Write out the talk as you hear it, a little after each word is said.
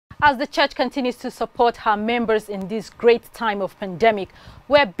as the church continues to support her members in this great time of pandemic,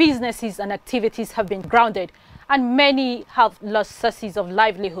 where businesses and activities have been grounded and many have lost sources of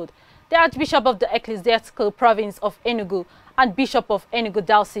livelihood. The Archbishop of the Ecclesiastical Province of Enugu and Bishop of Enugu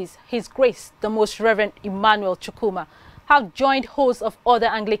Diocese, His Grace, the Most Reverend Emmanuel Chukwuma, have joined hosts of other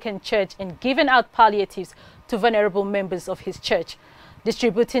Anglican Church in giving out palliatives to vulnerable members of his church.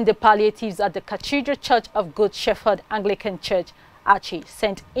 Distributing the palliatives at the Cathedral Church of Good Shepherd Anglican Church, Archie,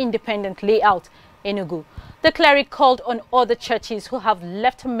 St. Independent Layout, Enugu. The cleric called on other churches who have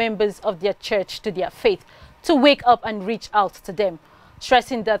left members of their church to their faith to wake up and reach out to them,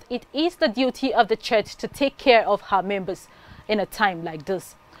 stressing that it is the duty of the church to take care of her members in a time like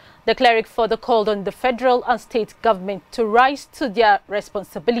this. The cleric further called on the federal and state government to rise to their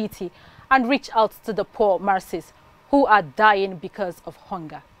responsibility and reach out to the poor masses who are dying because of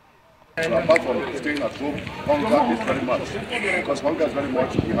hunger. So apart from staying at home, hunger is very much. Because hunger is very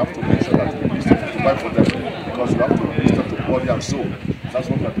much, we have to make sure that we listen to provide for them. Because we have to listen to body and soul. That's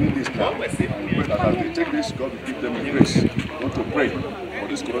what we are doing this now. And we pray that as they take this, God will give them the grace. We want to pray for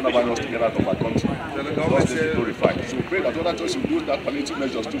this coronavirus to get out of our country. God will be glorified. So we pray that other churches will do that palliative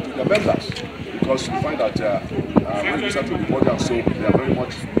measures to their members. Because we find that when we listen to the body and soul, they are very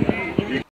much